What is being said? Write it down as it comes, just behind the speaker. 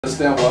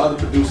Understand why other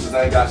producers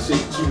ain't got shit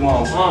that you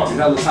want. You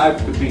hella type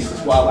of the beast,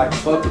 that's why I like to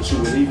fuck with you.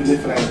 And even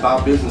if it ain't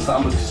about business,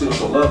 I'ma still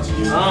show love to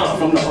you.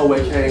 From the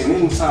OAK, and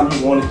anytime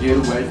you wanna get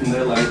away from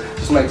LA,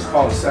 just make a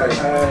call and say,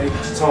 hey,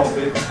 Tone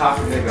Big,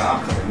 Coffee nigga,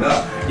 I'm coming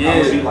up. Yeah.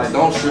 I'ma be like,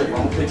 don't trip,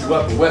 I'ma pick you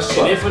up in West Side.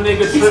 And if a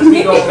nigga trip,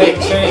 we gon' make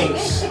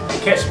change.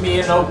 Catch me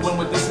in Oakland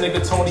with this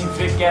nigga Tony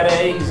Vick at an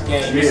A's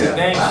game. It's a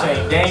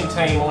game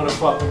tame on the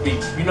fucking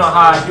beat. You know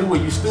how I do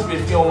it, you stupid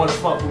if you don't wanna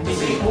fuck with me.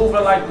 Me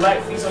moving like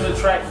black feet on the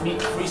track beat.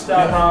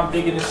 Freestyle rhyme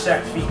bigger than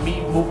Shaq feet.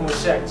 Me moving with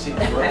Shaq cheeks,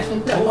 bro.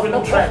 Moving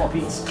them track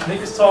beats.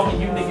 Niggas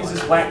talking, you niggas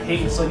is whack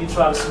hating, so you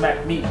try to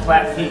smack me,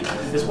 clap heat.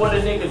 It's what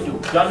a nigga do.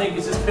 Y'all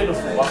niggas is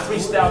pitiful. I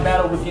freestyle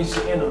battle against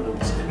your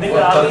interludes.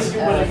 Nigga, I'll leave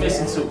you with a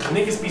missing to.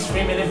 Niggas be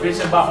screaming and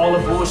bitching about all the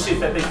bullshit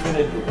that they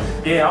finna do.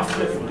 Yeah, I'm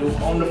flipping, dude,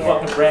 on the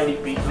fucking brandy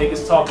beat.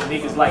 Niggas talking,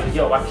 niggas like,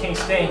 yo, I can't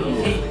stand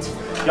your heat.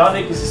 Y'all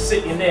niggas is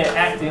sitting there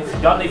acting.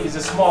 Y'all niggas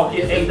is small,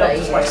 get ate up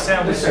just like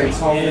sandwich. This ain't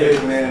Tone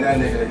Big, man. That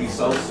nigga, he's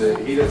so sick.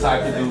 He the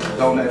type of dude to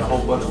donate a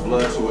whole bunch of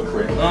blood to a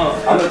crib.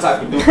 I'm the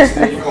type of dude to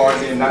steal your car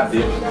and not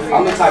dip.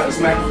 I'm the type to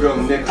smack a girl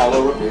in the neck, call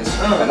her a bitch.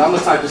 And I'm the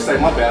type to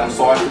say, my bad, I'm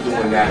sorry for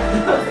doing that.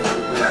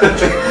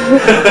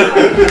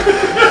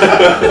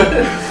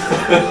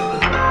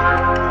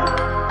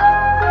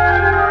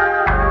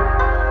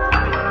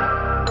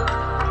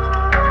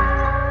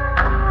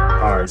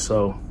 Alright,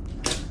 so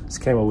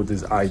just came up with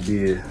this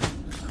idea.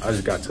 I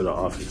just got to the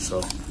office,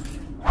 so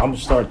I'm gonna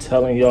start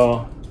telling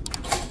y'all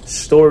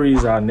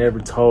stories I never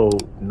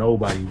told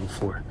nobody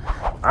before.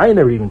 I ain't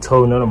never even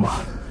told none of my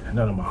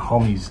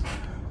homies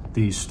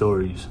these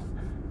stories,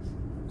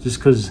 just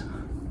cause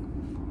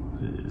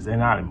they're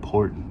not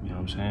important, you know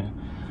what I'm saying?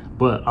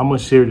 But I'm gonna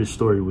share this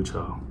story with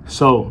y'all.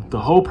 So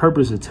the whole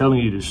purpose of telling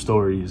you this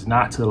story is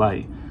not to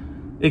like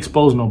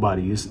expose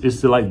nobody.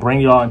 It's to like bring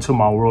y'all into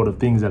my world of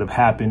things that have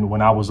happened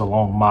when I was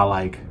along my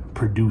like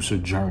producer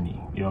journey.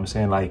 You know what I'm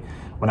saying? Like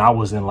when I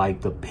was in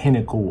like the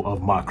pinnacle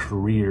of my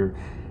career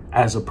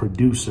as a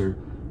producer,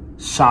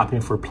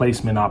 shopping for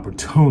placement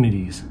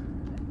opportunities.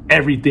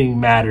 Everything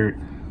mattered.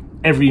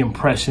 Every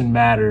impression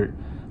mattered.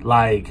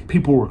 Like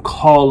people were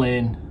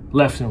calling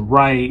left and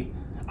right.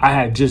 I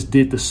had just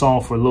did the song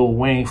for Lil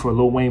Wayne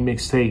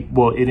mixtape.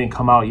 Well, it didn't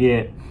come out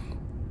yet.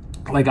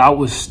 Like I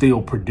was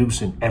still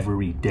producing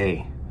every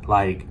day,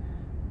 like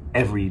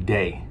every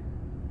day.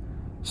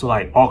 So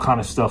like all kind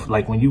of stuff.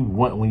 Like when you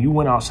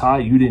went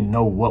outside, you didn't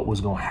know what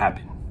was gonna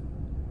happen.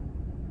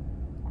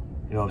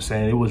 You know what I'm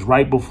saying? It was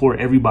right before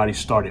everybody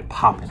started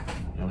popping.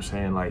 You know what I'm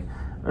saying? Like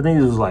I think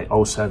it was like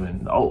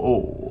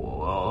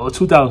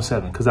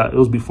 2007, because it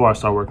was before I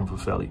started working for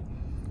Felly.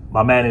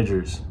 My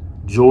managers,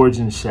 George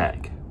and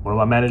Shaq. One of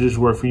my managers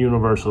worked for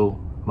Universal.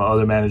 My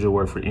other manager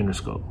worked for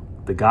Interscope.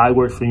 The guy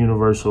worked for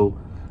Universal.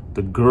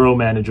 The girl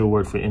manager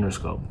worked for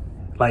Interscope.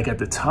 Like at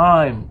the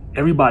time,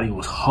 everybody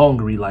was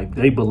hungry. Like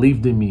they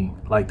believed in me.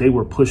 Like they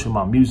were pushing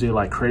my music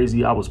like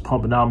crazy. I was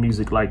pumping out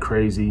music like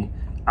crazy.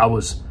 I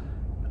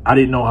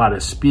didn't know how to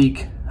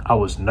speak. I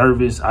was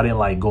nervous. I didn't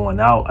like going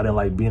out. I didn't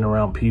like being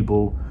around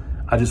people.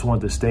 I just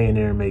wanted to stay in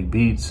there and make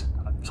beats.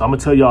 So I'm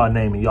gonna tell y'all a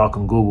name and y'all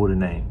can Google the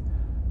name.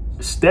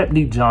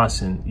 Stepney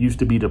Johnson used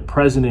to be the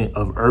president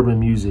of urban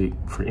music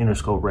for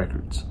Interscope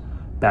Records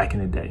back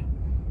in the day.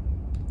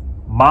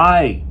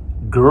 My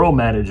girl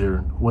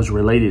manager was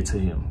related to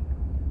him.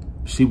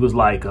 She was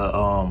like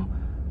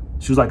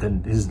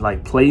his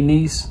like play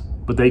niece,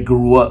 but they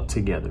grew up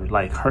together.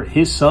 Like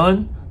his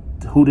son,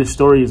 who this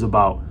story is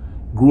about,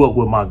 grew up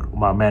with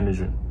my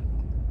manager.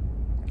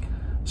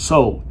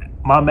 So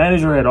my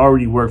manager had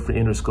already worked for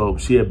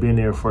Interscope. She had been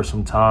there for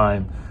some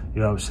time. You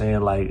know what I'm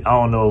saying? Like, I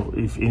don't know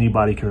if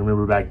anybody can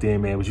remember back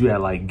then, man, but you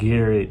had like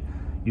Garrett,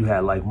 you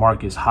had like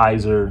Marcus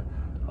Heiser.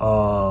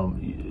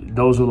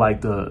 Those were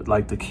like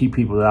the key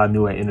people that I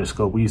knew at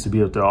Interscope. We used to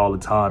be up there all the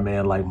time,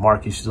 man. Like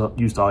Marcus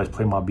used to always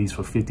play my beats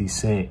for 50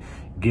 Cent.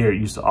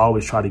 Garrett used to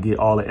always try to get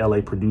all the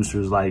LA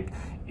producers like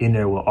in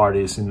there with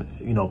artists and,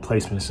 you know,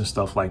 placements and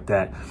stuff like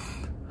that.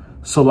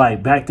 So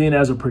like back then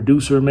as a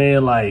producer,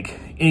 man, like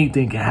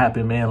anything can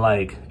happen, man.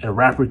 Like a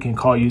rapper can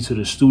call you to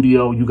the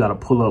studio. You got to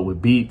pull up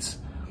with beats.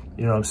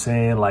 You know what I'm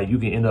saying? Like you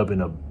can end up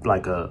in a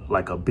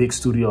big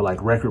studio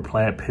like Record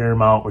Plant,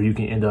 Paramount, or you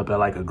can end up at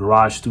like a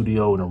garage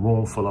studio in a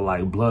room full of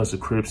like Bloods or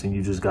Crips, and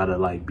you just gotta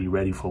like be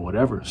ready for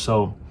whatever.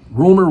 So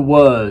rumor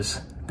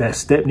was that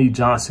Stepney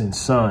Johnson's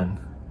son,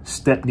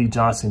 Stepney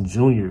Johnson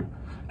Jr.,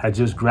 had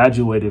just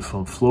graduated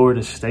from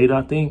Florida State,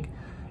 I think,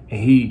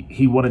 and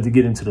he wanted to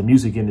get into the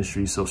music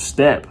industry. So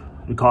Step,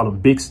 we call him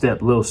Big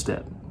Step, Lil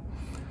Step.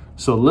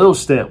 So Lil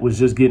Step was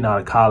just getting out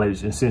of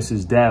college, and since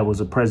his dad was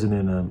a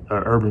president of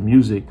urban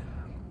music,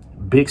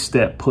 Big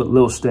Step put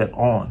Lil Step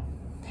on.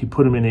 He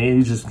put him in the,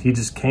 he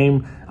just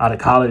came out of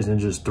college and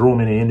just threw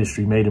him in the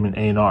industry, made him an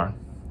A&R. You know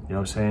what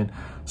I'm saying?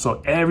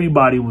 So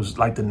everybody was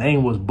like, the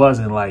name was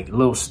buzzing, like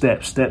Lil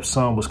Step. Step's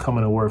son was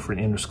coming to work for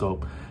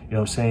Interscope. You know what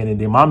I'm saying? And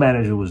then my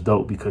manager was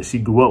dope because she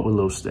grew up with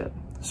Lil Step.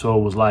 So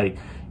it was like,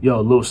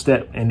 yo, Lil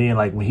Step. And then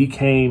like when he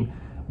came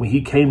to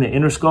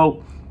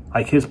Interscope,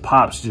 like his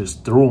pops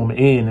just threw him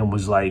in and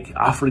was like,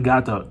 I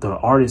forgot the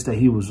artist that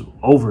he was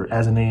over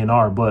as an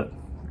A&R, but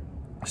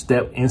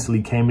Step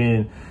instantly came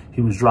in.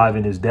 He was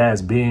driving his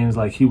dad's Benz,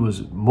 like he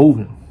was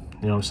moving,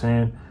 you know what I'm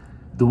saying?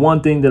 The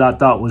one thing that I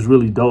thought was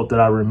really dope that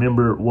I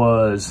remember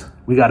was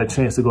we got a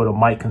chance to go to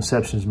Mike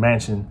Conception's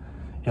mansion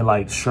in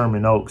like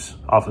Sherman Oaks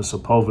off of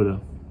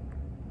Sepulveda.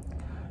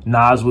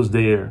 Nas was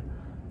there,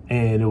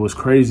 and it was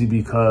crazy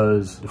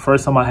because the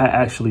first time I had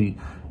actually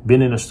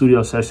been in a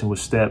studio session with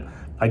Step,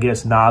 I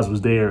guess Nas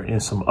was there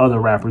and some other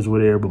rappers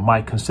were there, but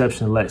Mike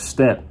Conception let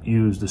Step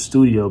use the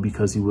studio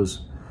because he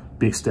was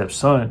Big Step's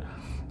son.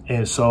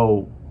 And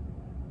so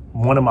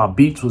one of my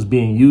beats was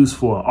being used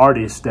for an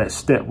artist that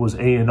Step was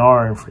A&Ring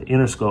for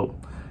Interscope,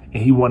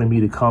 and he wanted me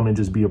to come and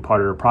just be a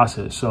part of the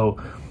process.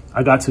 So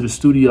I got to the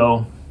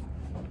studio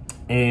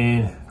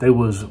and they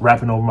was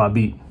rapping over my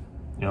beat.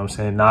 You know what I'm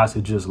saying? Nas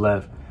had just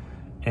left.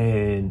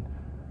 And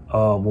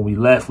when we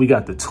left, we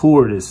got to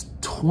tour this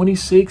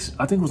 26,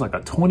 I think it was like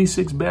a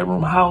 26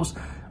 bedroom house.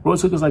 Bro, it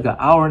took us like an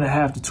hour and a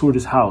half to tour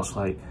this house.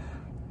 Like,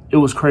 it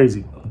was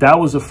crazy. That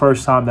was the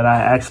first time that I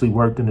actually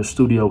worked in the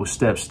studio with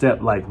Step.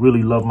 Step like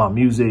really loved my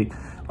music.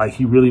 Like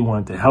he really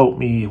wanted to help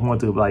me. He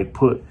wanted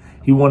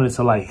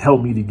to like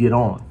help me to get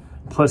on.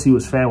 Plus he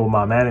was fan with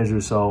my manager.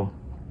 So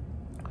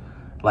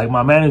like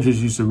my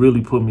managers used to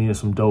really put me in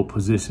some dope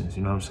positions.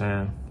 You know what I'm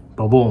saying?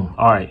 But boom.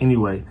 All right.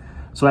 Anyway,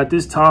 so at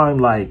this time,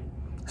 like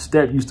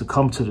Step used to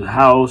come to the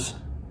house.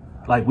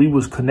 Like we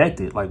was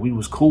connected, like we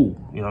was cool.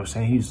 You know what I'm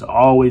saying? He used to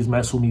always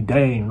mess with me,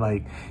 Dame,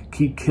 like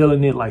keep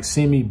killing it, like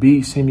send me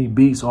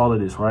beats, all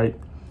of this, right?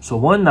 So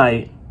one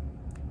night,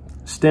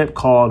 Step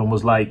called and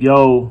was like,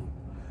 yo,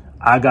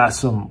 I got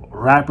some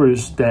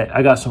rappers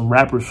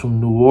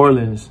from New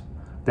Orleans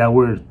that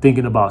we're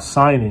thinking about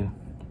signing.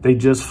 They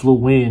just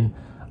flew in.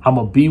 I'm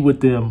gonna be with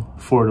them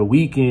for the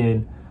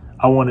weekend.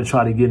 I want to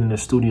try to get in the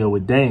studio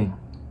with Dame.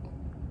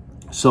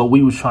 So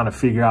we was trying to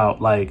figure out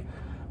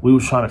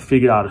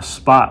a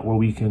spot where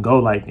we can go,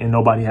 like, and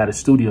nobody had a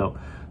studio.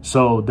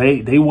 So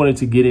they wanted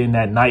to get in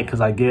that night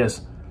because I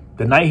guess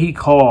the night he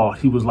called,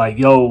 he was like,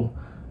 yo,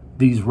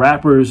 these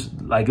rappers,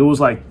 like it was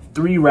like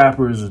 3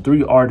 rappers or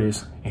 3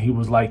 artists. And he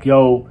was like,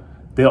 yo,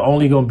 they're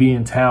only going to be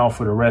in town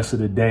for the rest of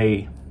the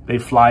day. They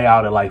fly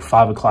out at like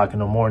 5 o'clock in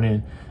the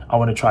morning. I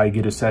want to try to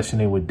get a session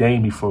in with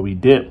Dame before we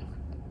dip.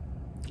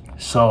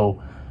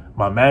 So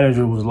my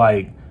manager was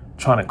like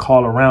trying to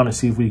call around and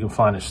see if we can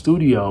find a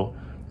studio.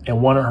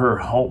 And one of her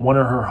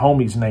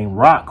homies named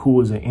Rock, who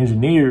was an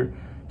engineer,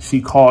 she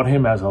called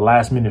him as a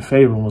last minute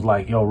favor and was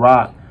like, yo,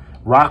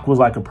 Rock was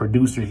like a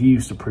producer. He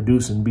used to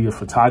produce and be a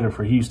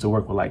photographer. He used to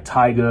work with like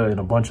Tyga and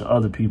a bunch of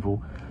other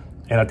people.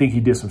 And I think he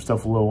did some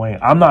stuff with Lil Wayne.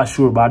 I'm not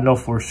sure, but I know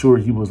for sure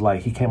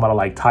he came out of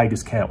like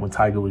Tyga's camp when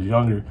Tyga was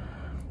younger.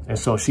 And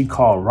so she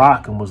called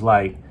Rock and was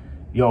like,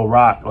 yo,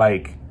 Rock,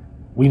 like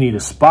we need a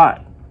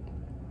spot.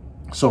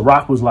 So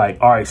Rock was like,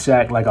 all right,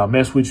 Shaq, like I'll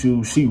mess with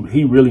you.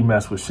 He really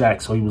messed with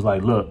Shaq. So he was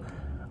like, look,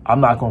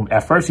 I'm not going to,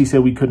 at first he said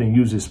we couldn't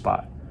use this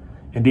spot.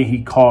 And then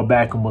he called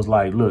back and was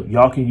like, look,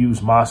 y'all can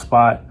use my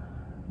spot,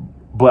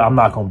 but I'm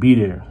not going to be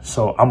there.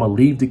 So I'm going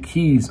to leave the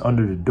keys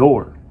under the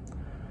door.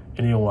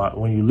 And then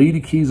when you leave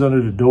the keys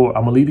under the door,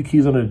 I'm going to leave the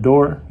keys under the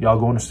door. Y'all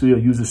go in the studio,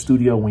 use the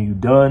studio. When you're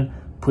done,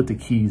 put the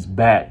keys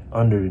back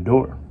under the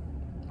door,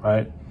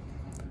 right?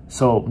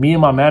 So me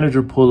and my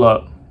manager pull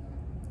up.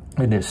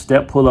 And then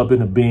Step pull up in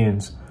the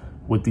Benz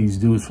with these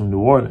dudes from New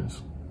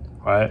Orleans,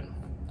 right?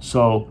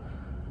 So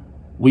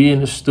we in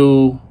the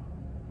stew.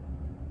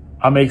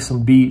 I make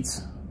some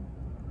beats.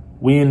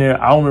 We in there.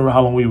 I don't remember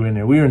how long we were in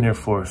there. We were in there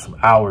for some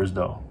hours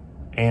though.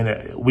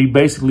 And we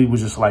basically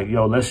was just like,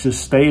 yo, let's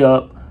just stay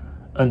up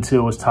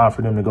until it's time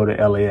for them to go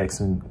to LAX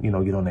and, you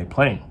know, get on their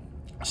plane.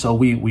 So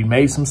we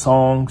made some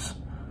songs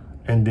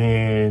and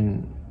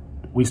then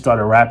we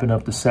started wrapping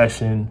up the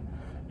session.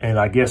 And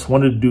I guess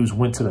one of the dudes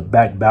went to the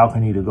back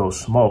balcony to go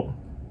smoke.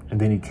 And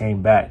then he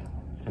came back.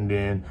 And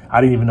then I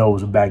didn't even know it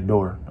was a back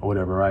door or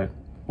whatever, right?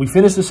 We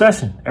finished the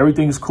session.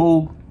 Everything is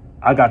cool.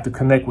 I got to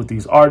connect with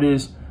these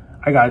artists.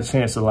 I got a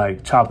chance to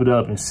like chop it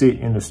up and sit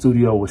in the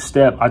studio with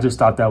Step. I just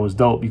thought that was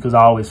dope because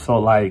I always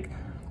felt like,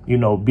 you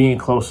know, being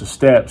close to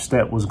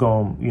Step was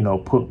going to, you know,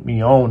 put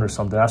me on or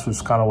something. That's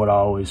what's kind of what I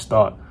always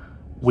thought.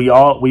 We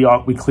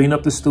clean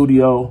up the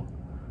studio.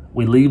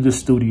 We leave the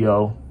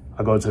studio.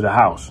 I go to the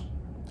house.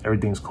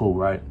 Everything's cool,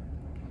 right?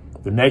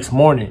 The next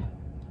morning,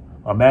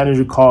 my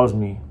manager calls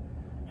me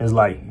and is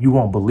like, you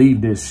won't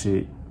believe this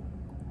shit.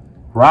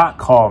 Rock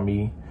called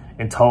me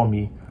and told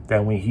me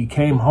that when he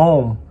came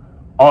home,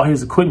 all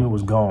his equipment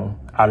was gone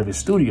out of his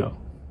studio.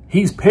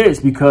 He's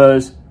pissed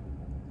because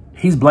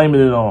he's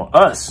blaming it on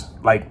us,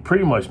 like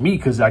pretty much me,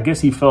 because I guess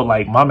he felt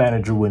like my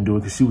manager wouldn't do it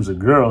because she was a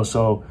girl.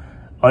 So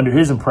under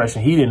his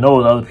impression, he didn't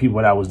know the other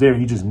people that was there.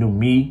 He just knew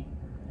me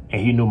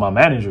and he knew my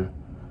manager.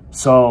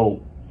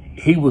 So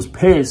he was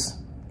pissed,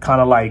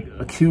 kind of like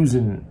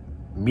accusing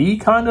me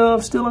kind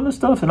of stealing the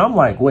stuff. And I'm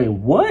like, wait,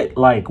 what?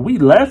 Like we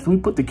left, we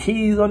put the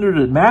keys under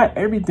the mat,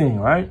 everything,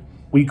 right?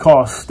 We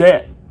call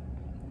Step.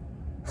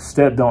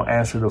 Step don't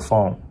answer the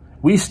phone.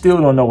 We still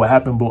don't know what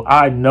happened, but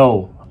I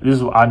know this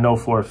is what I know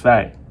for a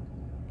fact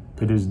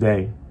to this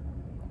day,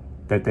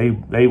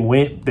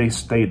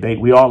 that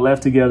we all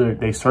left together.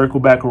 They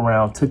circled back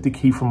around, took the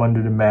key from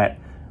under the mat,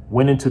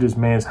 went into this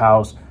man's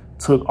house,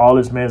 took all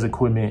this man's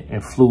equipment,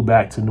 and flew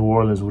back to New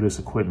Orleans with this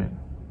equipment.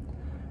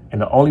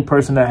 And the only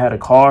person that had a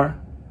car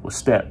was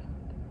Step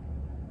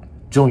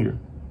Jr.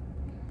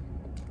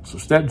 So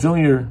Step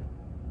Jr.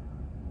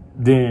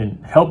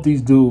 then helped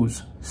these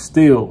dudes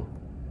steal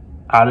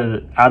out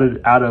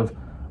of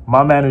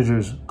my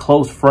manager's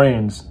close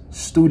friend's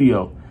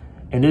studio.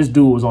 And this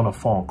dude was on the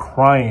phone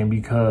crying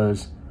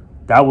because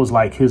that was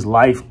like his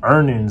life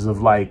earnings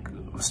of like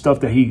stuff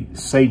that he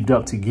saved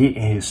up to get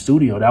in his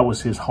studio. That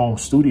was his home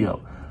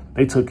studio.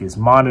 They took his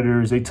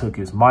monitors, they took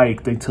his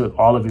mic, they took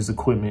all of his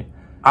equipment.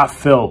 I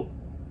felt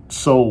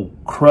so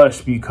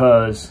crushed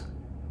because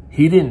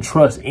he didn't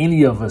trust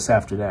any of us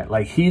after that.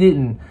 Like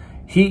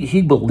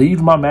he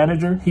believed my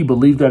manager. He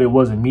believed that it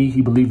wasn't me.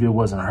 He believed it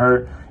wasn't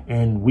her.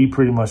 And we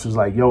pretty much was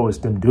like, yo, it's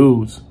them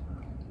dudes.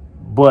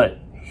 But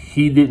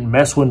he didn't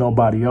mess with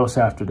nobody else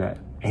after that.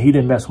 And he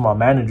didn't mess with my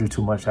manager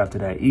too much after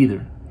that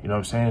either. You know what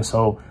I'm saying?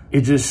 So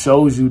it just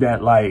shows you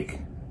that, like,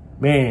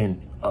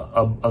 man,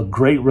 a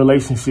great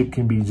relationship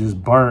can be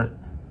just burnt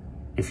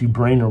if you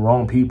bring the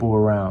wrong people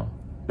around.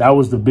 That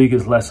was the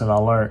biggest lesson I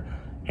learned.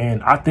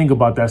 And I think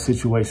about that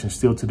situation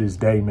still to this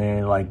day,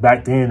 man. Like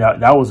back then,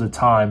 that was a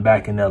time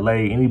back in LA.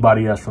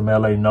 Anybody that's from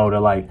LA know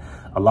that like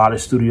a lot of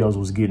studios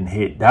was getting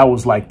hit. That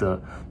was like the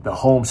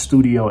home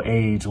studio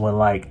age when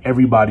like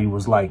everybody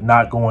was like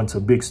not going to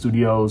big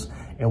studios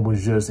and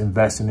was just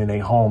investing in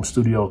their home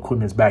studio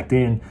equipments back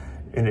then.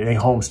 In their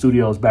home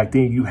studios back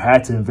then, you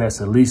had to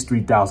invest at least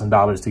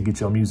 $3,000 to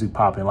get your music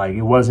popping. Like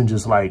it wasn't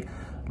just like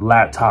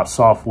laptop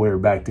software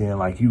back then.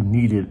 Like you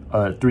needed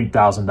a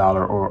 $3,000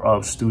 or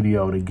up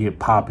studio to get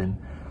popping.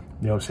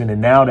 You know what I'm saying?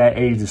 And now that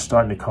age is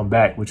starting to come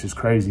back, which is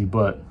crazy.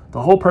 But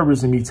the whole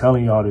purpose of me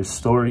telling y'all this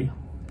story,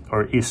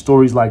 or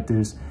stories like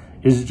this,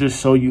 is to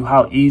just show you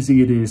how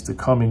easy it is to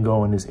come and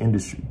go in this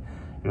industry.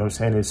 You know what I'm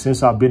saying? And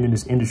since I've been in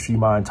this industry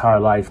my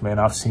entire life, man,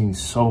 I've seen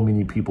so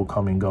many people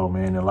come and go,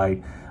 man. And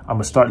like, I'm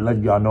gonna start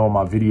letting y'all know in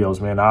my videos,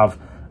 man. I've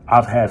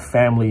had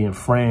family and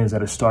friends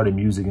that have started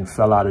music and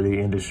fell out of the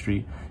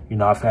industry. You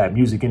know, I've had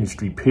music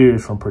industry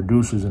peers, from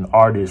producers and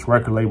artists,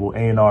 record label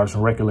A&Rs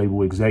and record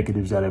label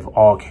executives that have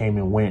all came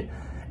and went.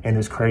 And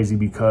it's crazy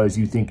because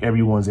you think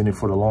everyone's in it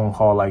for the long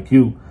haul like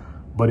you,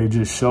 but it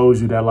just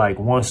shows you that like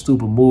one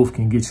stupid move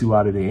can get you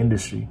out of the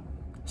industry.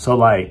 So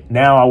like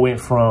now I went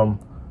from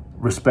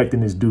respecting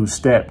this dude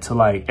Step to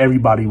like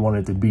everybody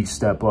wanted to beat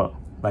Step up.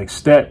 Like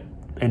Step,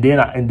 and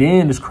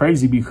then it's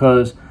crazy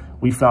because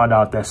we found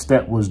out that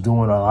Step was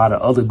doing a lot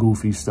of other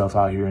goofy stuff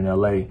out here in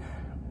LA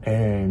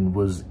and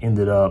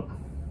ended up,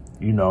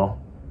 you know,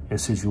 in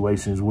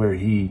situations where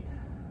he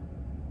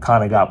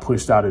kind of got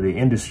pushed out of the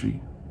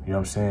industry. You know what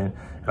I'm saying?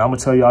 And I'm gonna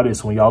tell y'all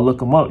this, when y'all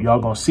look him up, y'all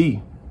gonna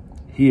see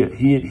he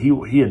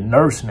a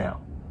nurse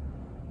now.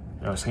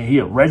 You know what I'm saying? He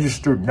a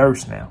registered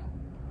nurse now.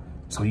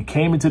 So he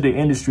came into the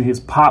industry. His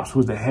pops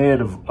was the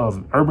head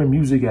of urban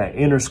music at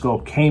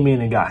Interscope, came in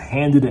and got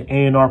handed an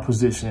A&R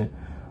position,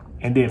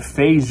 and then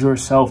phased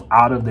yourself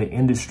out of the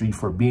industry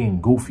for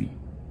being goofy. You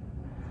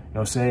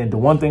know what I'm saying? The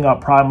one thing I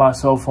pride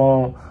myself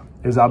on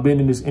is I've been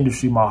in this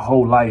industry my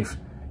whole life,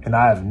 and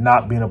I have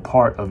not been a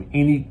part of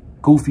any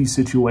goofy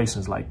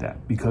situations like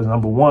that. Because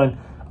number one,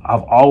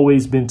 I've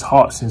always been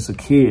taught since a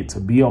kid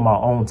to be on my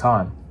own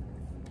time.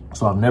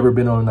 So I've never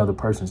been on another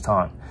person's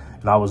time.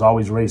 And I was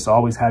always raised to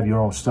always have your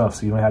own stuff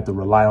so you don't have to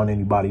rely on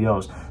anybody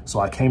else. So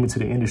I came into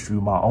the industry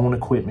with my own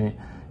equipment.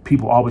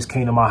 People always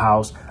came to my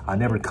house. I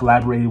never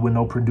collaborated with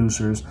no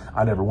producers.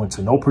 I never went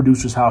to no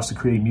producer's house to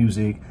create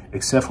music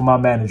except for my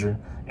manager.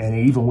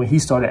 And even when he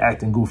started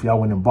acting goofy, I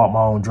went and bought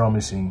my own drum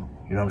machine.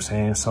 You know what I'm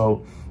saying?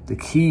 So the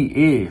key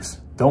is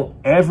you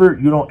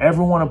don't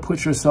ever want to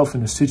put yourself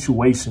in a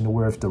situation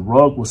where if the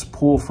rug was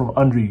pulled from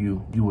under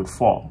you, you would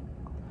fall.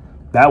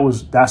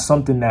 That's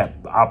something that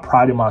I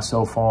prided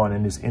myself on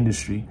in this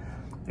industry,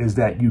 is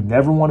that you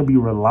never want to be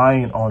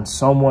relying on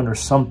someone or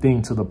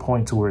something to the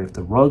point to where if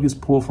the rug is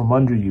pulled from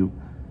under you,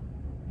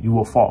 you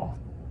will fall.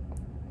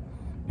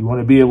 You want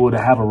to be able to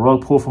have a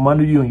rug pulled from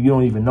under you and you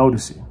don't even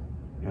notice it.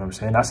 You know what I'm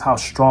saying? That's how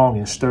strong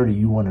and sturdy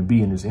you want to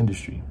be in this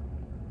industry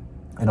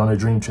and on the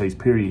Dream Chase,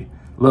 period.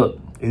 Look,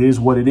 it is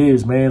what it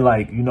is, man.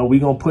 Like, you know, we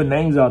going to put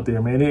names out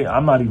there, man.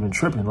 I'm not even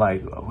tripping,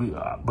 like,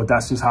 but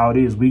that's just how it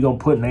is. We going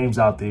to put names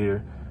out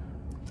there.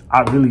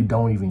 I really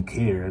don't even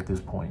care at this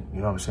point. You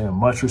know what I'm saying?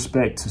 Much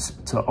respect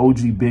to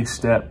OG Big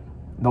Step.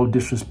 No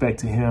disrespect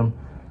to him.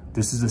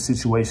 This is a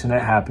situation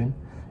that happened.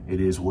 It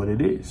is what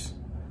it is.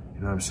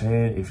 You know what I'm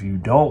saying? If you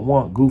don't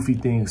want goofy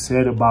things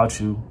said about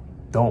you,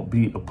 don't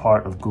be a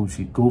part of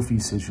goofy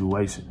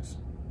situations.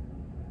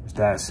 It's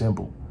that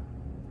simple.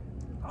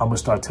 I'm going to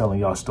start telling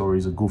y'all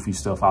stories of goofy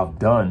stuff I've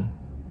done.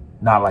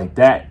 Not like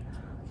that.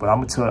 But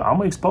I'm going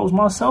to expose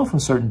myself in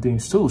certain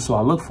things too. So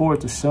I look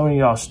forward to showing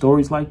y'all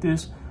stories like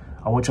this.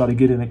 I want y'all to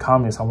get in the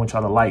comments. I want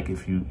y'all to like.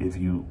 If you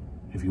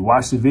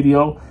watch the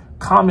video,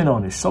 comment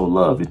on it. Show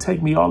love. It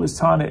take me all this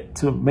time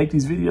to make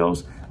these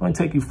videos. only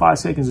take you 5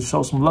 seconds to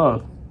show some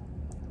love.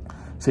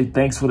 Say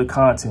thanks for the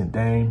content,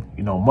 Dame.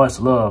 You know, much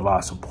love. I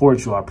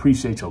support you. I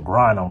appreciate your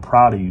grind. I'm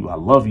proud of you. I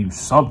love you.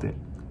 Something.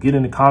 Get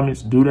in the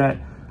comments. Do that.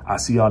 I'll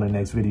see y'all in the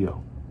next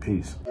video.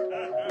 Peace.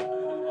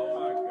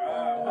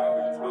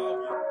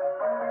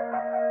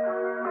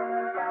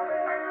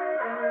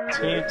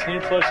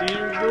 10 plus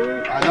years,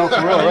 dude. I know,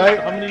 for real, right?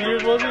 How many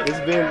years was it? It's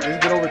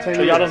been over 10 years.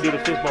 So y'all don't do the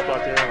fist bump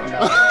out there,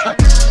 huh?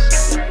 No.